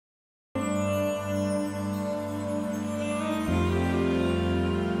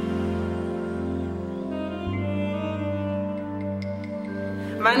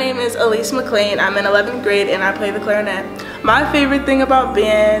My name is Elise McLean. I'm in 11th grade and I play the clarinet. My favorite thing about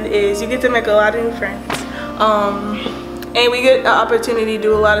band is you get to make a lot of new friends. And we get an opportunity to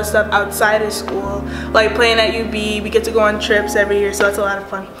do a lot of stuff outside of school, like playing at UB. We get to go on trips every year, so it's a lot of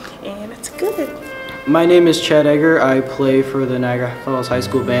fun, and it's good. My name is Chad Egger. I play for the Niagara Falls High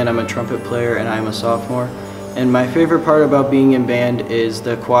School Band. I'm a trumpet player and I'm a sophomore. And my favorite part about being in band is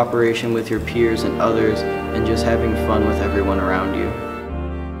the cooperation with your peers and others and just having fun with everyone around you.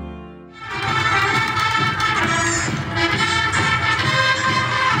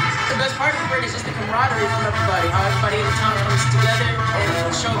 The best part of the band is just the camaraderie from everybody, how everybody in the town comes together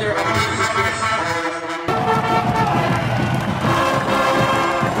and show their community spirit.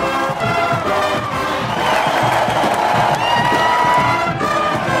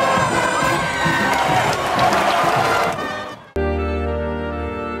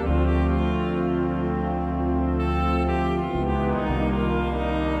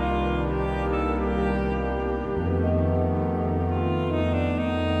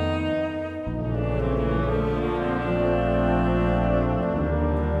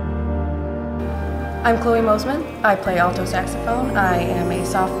 I'm Chloe Mosman. I play alto saxophone. I am a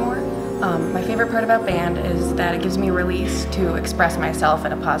sophomore. My favorite part about band is that it gives me a release to express myself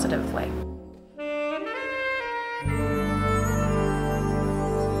in a positive way.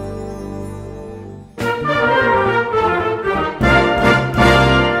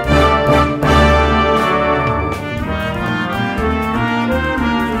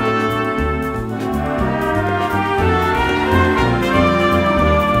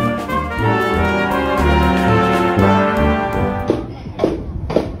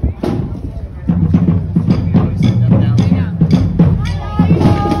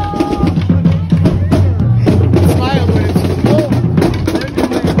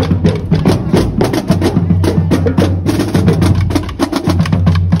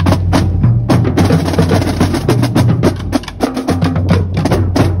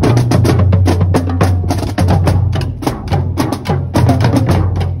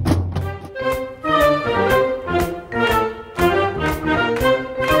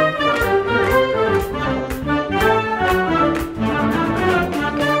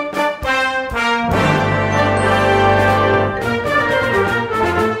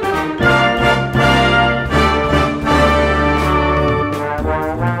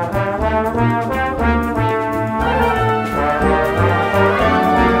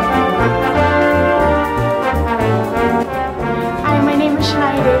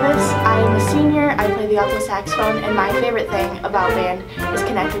 Saxophone, and my favorite thing about band is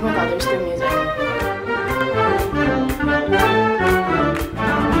connecting with others through music.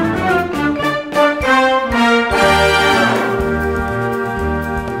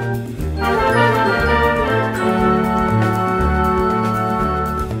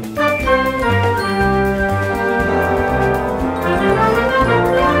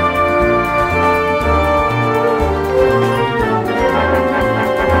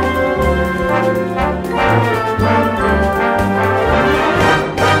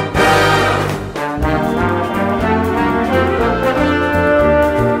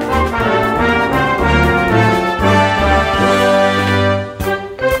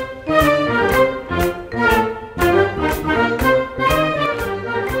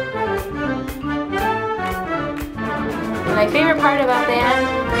 My favorite part about band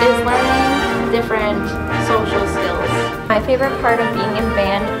is learning different social skills. My favorite part of being in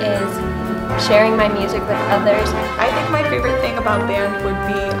band is sharing my music with others. I think my favorite thing about band would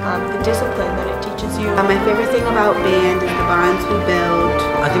be the discipline that it teaches you. My favorite thing about band is the bonds we build.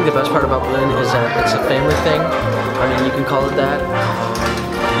 I think the best part about band is that it's a family thing. I mean, you can call it that.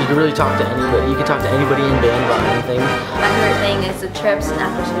 You can really talk to anybody. You can talk to anybody in band about anything. My favorite thing is the trips and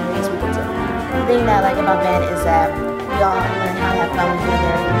opportunities we get to have. The thing that I like about band is that we all learn how to have fun with each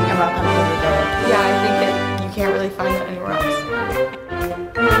other and we're all coming together. Yeah, I think that you can't really find that anywhere else.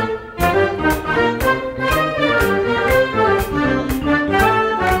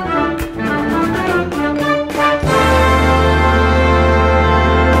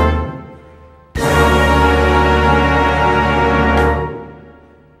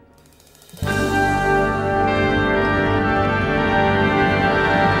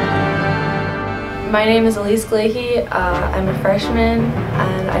 My name is Elise Glahey. I'm a freshman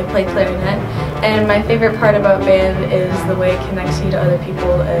and I play clarinet. And my favorite part about band is the way it connects you to other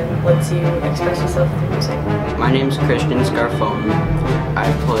people and lets you express yourself through music. My name is Christian Scarfone.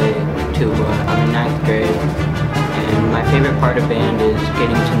 I play tuba. I'm in 9th grade. And my favorite part of band is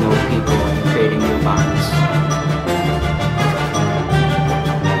getting to know people and creating new bonds.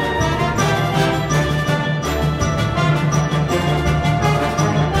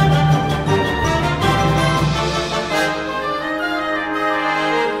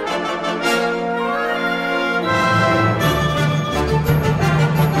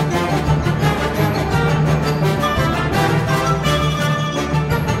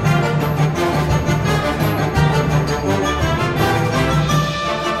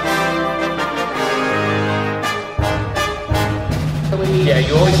 Yeah,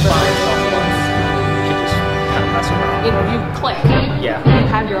 you always find someone you can just kind of mess around. You know, you click. Yeah. You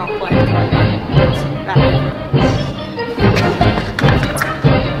have your own click. It's that different.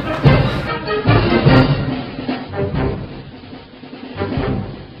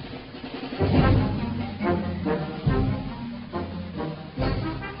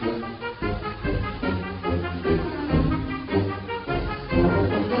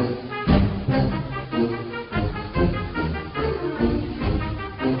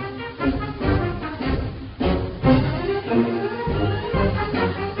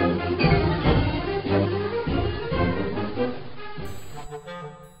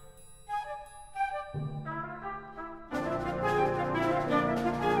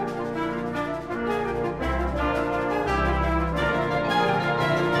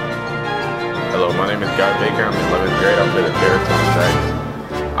 Hello, my name is Guy Baker. I'm in 11th grade. I play the baritone sax.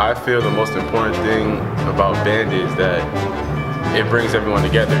 I feel the most important thing about band is that it brings everyone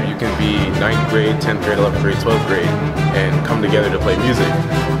together. You can be 9th grade, 10th grade, 11th grade, 12th grade, and come together to play music.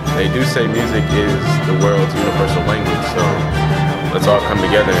 They do say music is the world's universal language, so let's all come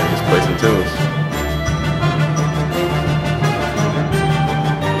together and just play some tunes.